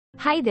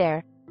Hi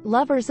there,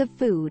 lovers of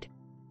food.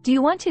 Do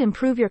you want to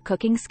improve your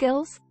cooking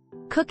skills?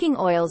 Cooking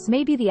oils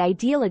may be the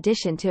ideal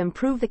addition to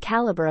improve the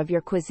caliber of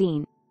your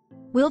cuisine.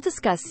 We'll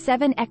discuss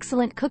 7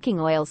 excellent cooking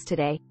oils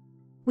today.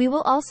 We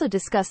will also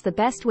discuss the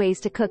best ways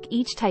to cook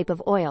each type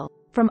of oil,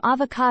 from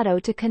avocado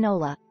to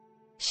canola.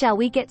 Shall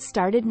we get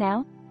started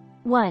now?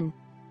 1.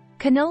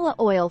 Canola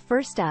oil.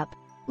 First up,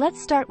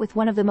 let's start with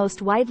one of the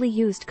most widely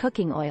used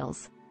cooking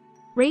oils.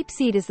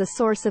 Rapeseed is the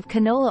source of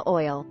canola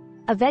oil,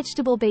 a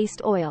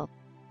vegetable-based oil.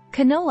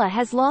 Canola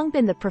has long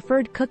been the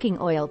preferred cooking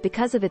oil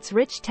because of its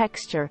rich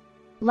texture,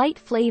 light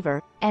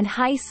flavor, and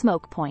high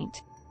smoke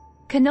point.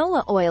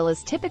 Canola oil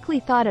is typically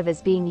thought of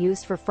as being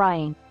used for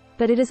frying,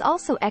 but it is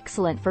also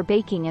excellent for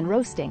baking and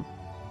roasting.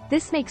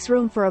 This makes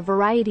room for a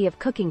variety of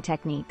cooking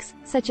techniques,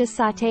 such as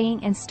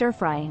sautéing and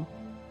stir-frying.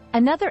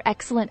 Another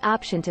excellent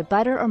option to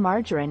butter or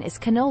margarine is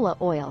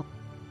canola oil.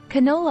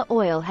 Canola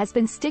oil has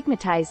been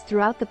stigmatized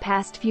throughout the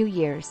past few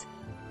years,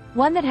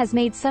 one that has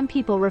made some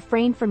people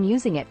refrain from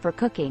using it for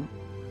cooking.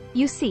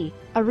 You see,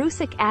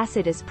 erucic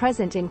acid is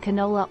present in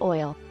canola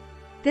oil.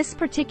 This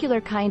particular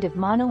kind of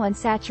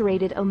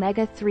monounsaturated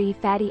omega-3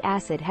 fatty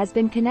acid has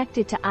been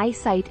connected to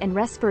eyesight and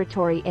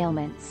respiratory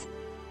ailments.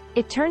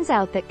 It turns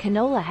out that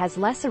canola has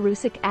less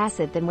erucic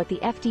acid than what the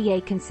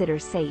FDA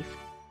considers safe.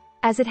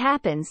 As it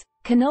happens,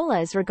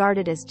 canola is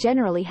regarded as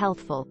generally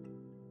healthful.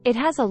 It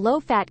has a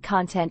low fat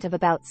content of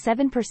about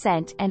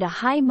 7% and a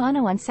high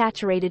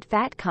monounsaturated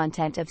fat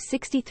content of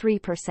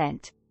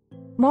 63%.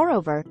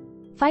 Moreover,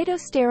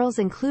 phytosterols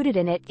included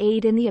in it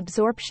aid in the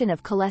absorption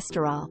of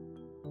cholesterol.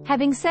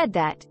 Having said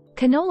that,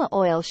 canola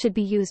oil should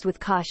be used with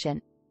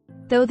caution.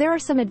 Though there are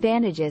some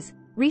advantages,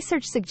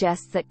 research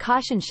suggests that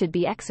caution should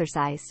be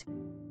exercised.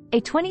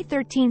 A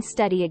 2013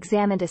 study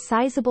examined a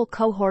sizable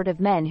cohort of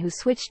men who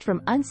switched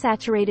from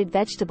unsaturated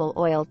vegetable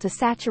oil to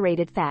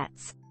saturated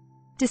fats.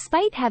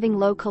 Despite having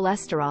low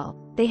cholesterol,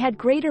 they had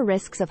greater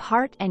risks of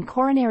heart and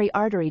coronary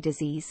artery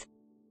disease.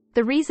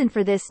 The reason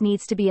for this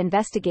needs to be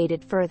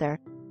investigated further.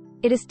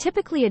 It is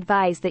typically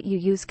advised that you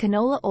use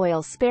canola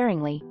oil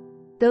sparingly,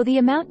 though the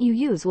amount you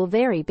use will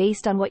vary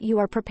based on what you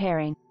are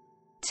preparing.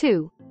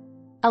 2.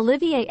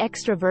 Olivier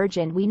Extra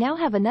Virgin. We now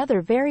have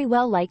another very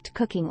well-liked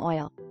cooking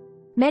oil.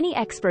 Many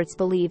experts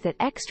believe that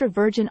extra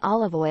virgin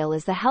olive oil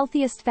is the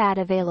healthiest fat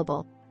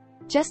available.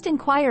 Just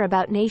inquire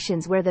about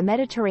nations where the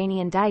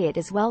Mediterranean diet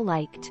is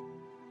well-liked.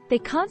 They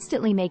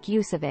constantly make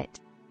use of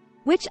it.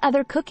 Which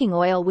other cooking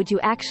oil would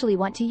you actually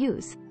want to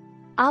use?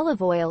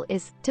 Olive oil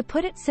is, to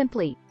put it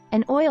simply,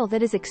 an oil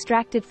that is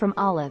extracted from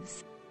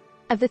olives.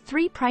 Of the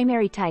 3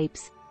 primary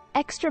types,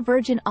 extra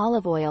virgin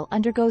olive oil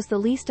undergoes the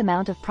least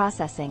amount of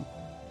processing.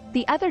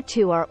 The other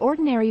 2 are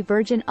ordinary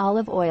virgin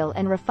olive oil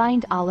and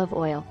refined olive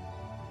oil.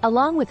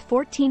 Along with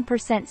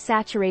 14%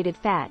 saturated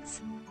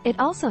fats, it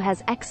also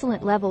has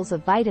excellent levels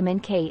of vitamin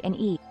K and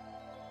E.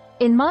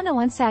 In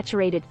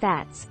monounsaturated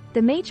fats,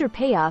 the major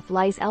payoff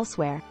lies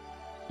elsewhere.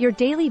 Your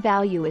daily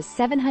value is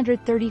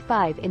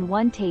 735 in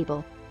 1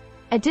 table.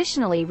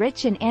 Additionally,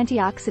 rich in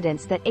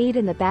antioxidants that aid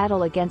in the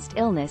battle against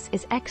illness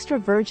is extra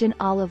virgin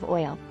olive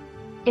oil.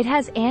 It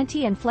has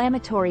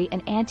anti-inflammatory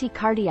and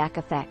anti-cardiac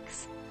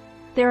effects.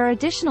 There are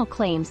additional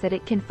claims that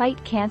it can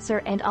fight cancer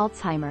and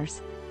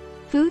Alzheimer's.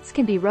 Foods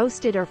can be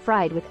roasted or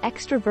fried with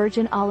extra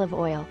virgin olive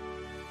oil.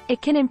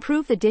 It can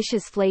improve the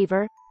dish's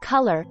flavor,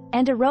 color,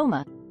 and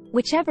aroma,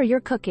 whichever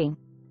you're cooking.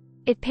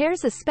 It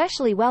pairs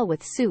especially well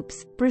with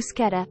soups,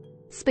 bruschetta,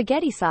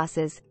 spaghetti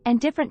sauces, and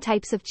different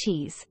types of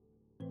cheese.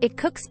 It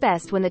cooks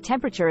best when the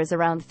temperature is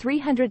around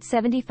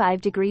 375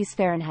 degrees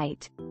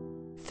Fahrenheit.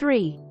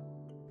 3.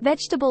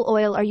 Vegetable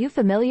oil. Are you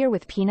familiar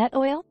with peanut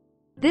oil?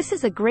 This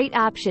is a great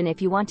option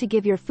if you want to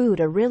give your food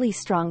a really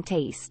strong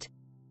taste.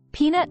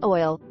 Peanut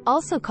oil,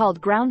 also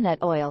called groundnut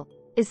oil,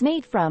 is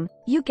made from,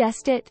 you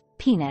guessed it,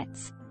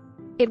 peanuts.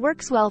 It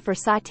works well for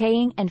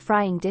sautéing and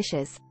frying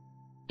dishes.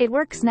 It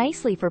works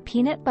nicely for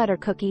peanut butter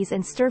cookies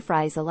and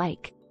stir-fries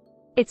alike.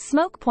 Its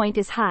smoke point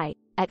is high,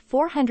 at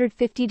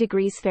 450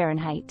 degrees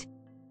Fahrenheit.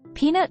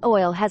 Peanut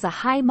oil has a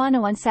high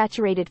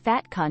monounsaturated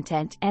fat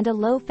content and a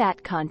low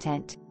fat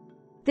content.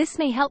 This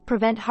may help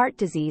prevent heart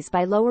disease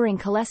by lowering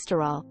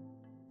cholesterol.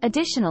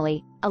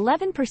 Additionally,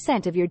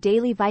 11% of your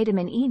daily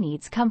vitamin E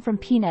needs come from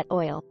peanut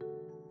oil.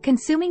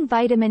 Consuming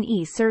vitamin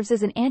E serves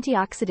as an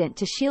antioxidant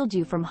to shield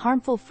you from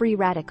harmful free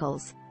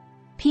radicals.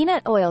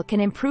 Peanut oil can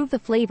improve the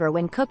flavor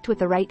when cooked with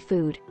the right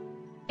food.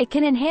 It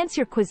can enhance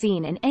your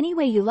cuisine in any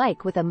way you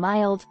like with a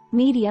mild,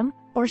 medium,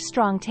 or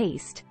strong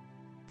taste.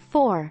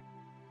 4.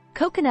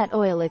 Coconut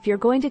oil. If you're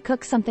going to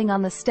cook something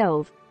on the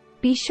stove,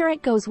 be sure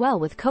it goes well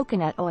with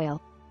coconut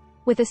oil.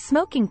 With a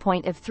smoking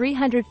point of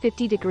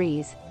 350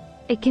 degrees,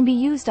 it can be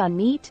used on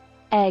meat,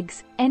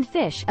 eggs, and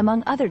fish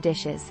among other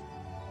dishes.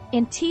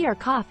 In tea or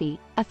coffee,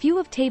 a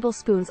few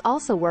tablespoons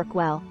also work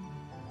well.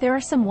 There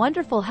are some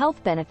wonderful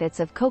health benefits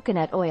of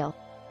coconut oil.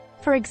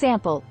 For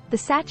example, the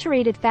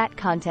saturated fat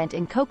content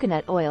in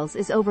coconut oils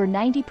is over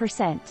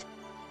 90%.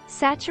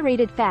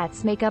 Saturated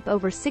fats make up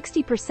over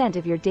 60%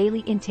 of your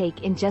daily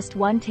intake in just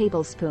 1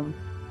 tablespoon.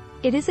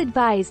 It is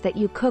advised that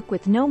you cook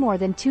with no more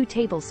than 2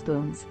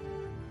 tablespoons.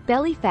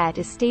 belly fat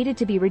is stated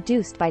to be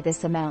reduced by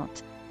this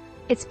amount.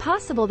 It's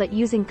possible that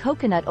using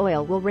coconut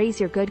oil will raise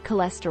your good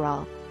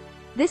cholesterol.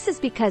 This is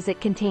because it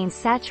contains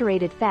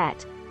saturated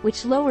fat,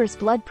 which lowers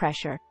blood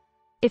pressure.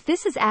 If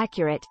this is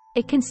accurate,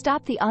 it can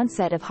stop the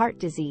onset of heart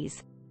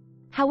disease.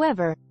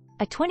 However,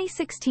 a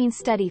 2016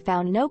 study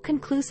found no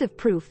conclusive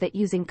proof that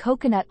using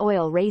coconut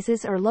oil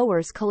raises or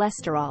lowers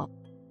cholesterol.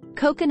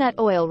 Coconut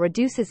oil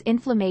reduces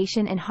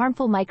inflammation and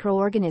harmful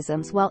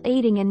microorganisms while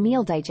aiding in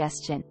meal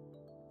digestion.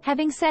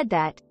 Having said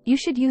that, you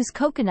should use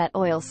coconut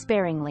oil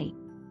sparingly.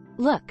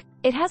 Look,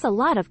 it has a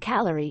lot of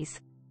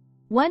calories.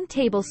 1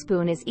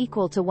 tablespoon is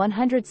equal to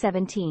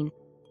 117.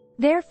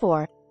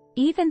 Therefore,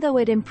 even though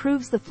it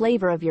improves the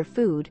flavor of your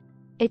food,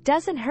 it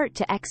doesn't hurt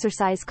to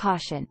exercise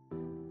caution.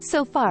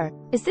 So far,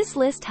 is this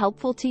list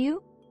helpful to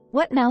you?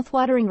 What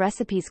mouthwatering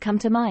recipes come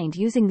to mind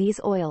using these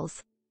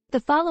oils? The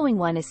following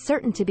one is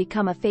certain to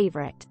become a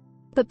favorite.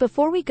 But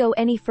before we go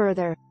any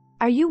further,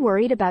 are you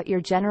worried about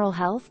your general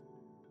health?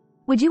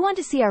 Would you want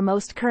to see our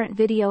most current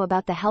video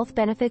about the health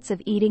benefits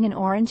of eating an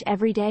orange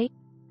every day?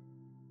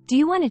 Do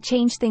you want to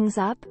change things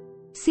up?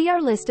 See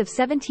our list of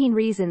 17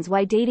 reasons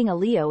why dating a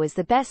Leo is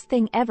the best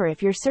thing ever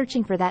if you're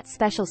searching for that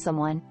special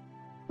someone.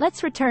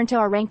 Let's return to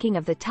our ranking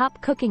of the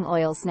top cooking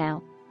oils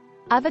now.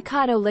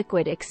 Avocado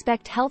liquid.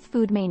 Expect health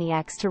food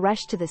maniacs to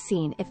rush to the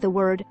scene if the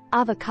word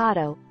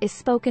avocado is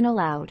spoken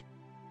aloud.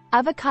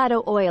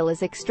 Avocado oil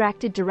is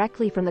extracted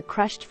directly from the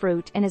crushed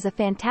fruit and is a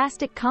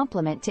fantastic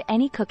complement to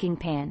any cooking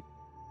pan.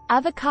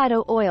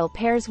 Avocado oil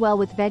pairs well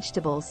with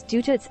vegetables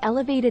due to its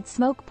elevated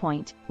smoke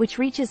point, which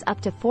reaches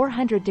up to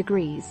 400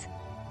 degrees.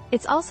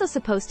 It's also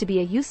supposed to be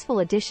a useful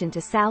addition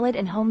to salad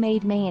and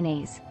homemade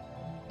mayonnaise.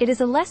 It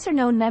is a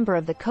lesser-known member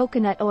of the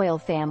coconut oil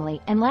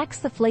family and lacks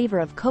the flavor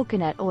of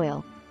coconut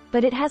oil,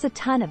 but it has a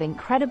ton of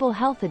incredible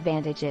health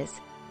advantages.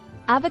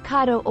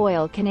 Avocado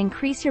oil can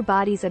increase your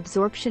body's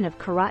absorption of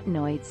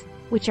carotenoids,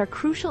 which are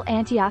crucial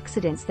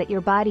antioxidants that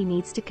your body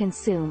needs to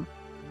consume,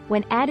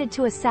 when added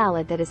to a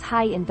salad that is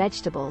high in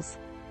vegetables.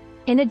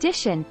 In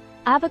addition,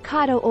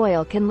 avocado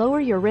oil can lower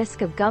your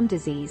risk of gum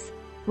disease,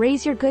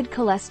 raise your good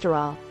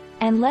cholesterol,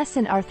 and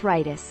lessen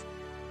arthritis.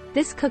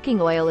 This cooking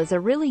oil is a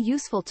really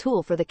useful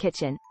tool for the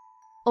kitchen.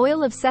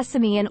 Oil of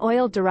sesame and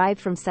oil derived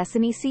from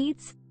sesame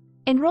seeds?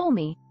 Enroll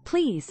me,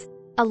 please.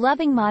 A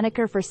loving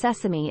moniker for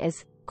sesame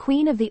is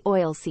Queen of the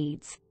Oil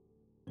Seeds.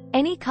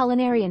 Any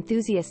culinary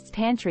enthusiast's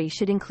pantry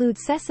should include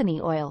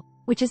sesame oil,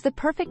 which is the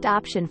perfect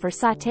option for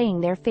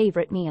sautéing their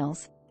favorite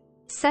meals.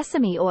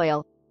 Sesame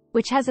oil,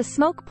 which has a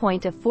smoke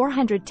point of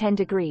 410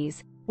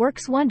 degrees,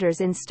 works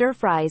wonders in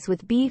stir-fries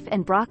with beef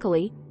and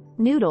broccoli,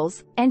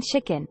 noodles, and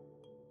chicken.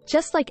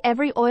 Just like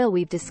every oil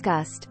we've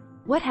discussed,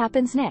 what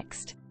happens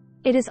next?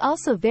 It is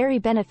also very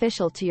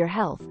beneficial to your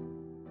health.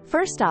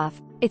 First off,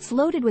 it's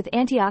loaded with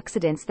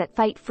antioxidants that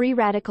fight free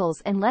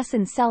radicals and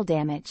lessen cell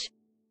damage.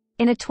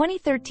 In a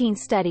 2013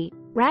 study,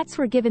 rats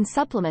were given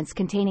supplements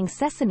containing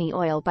sesame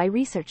oil by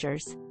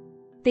researchers.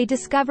 They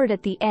discovered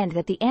at the end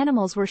that the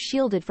animals were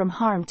shielded from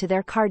harm to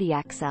their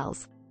cardiac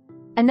cells.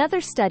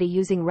 Another study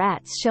using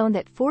rats shown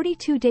that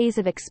 42 days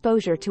of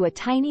exposure to a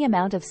tiny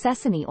amount of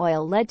sesame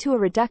oil led to a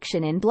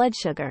reduction in blood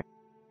sugar.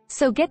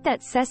 So get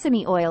that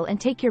sesame oil and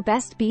take your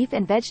best beef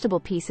and vegetable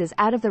pieces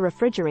out of the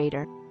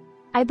refrigerator.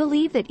 I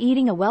believe that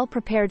eating a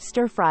well-prepared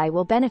stir-fry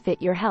will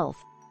benefit your health.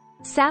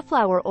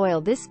 Safflower oil.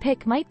 This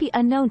pick might be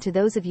unknown to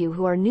those of you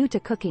who are new to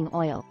cooking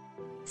oil.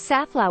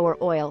 Safflower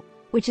oil,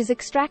 which is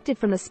extracted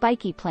from the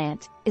spiky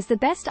plant, is the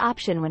best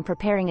option when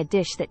preparing a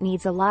dish that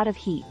needs a lot of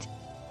heat.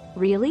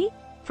 Really?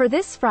 For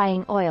this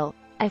frying oil,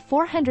 a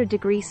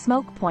 400-degree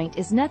smoke point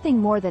is nothing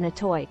more than a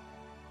toy.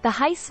 The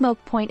high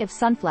smoke point of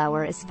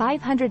sunflower is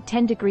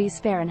 510 degrees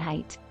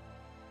Fahrenheit.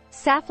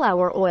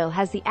 Safflower oil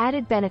has the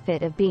added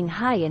benefit of being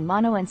high in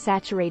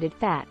monounsaturated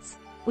fats,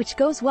 which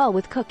goes well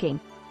with cooking.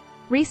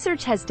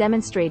 Research has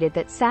demonstrated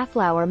that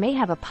safflower may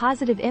have a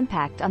positive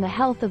impact on the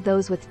health of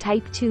those with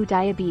type 2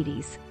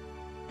 diabetes.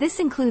 This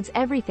includes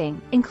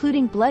everything,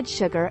 including blood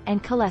sugar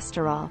and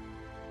cholesterol.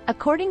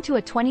 According to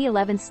a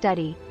 2011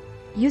 study,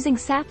 using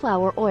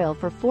safflower oil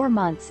for 4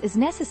 months is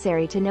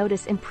necessary to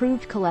notice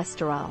improved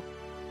cholesterol.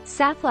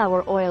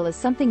 Safflower oil is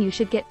something you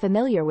should get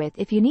familiar with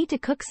if you need to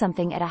cook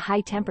something at a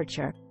high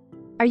temperature.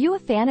 Are you a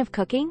fan of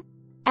cooking?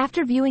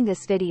 After viewing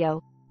this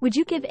video, would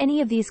you give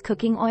any of these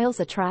cooking oils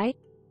a try?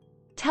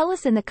 Tell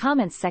us in the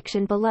comments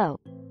section below.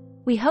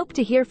 We hope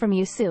to hear from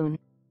you soon.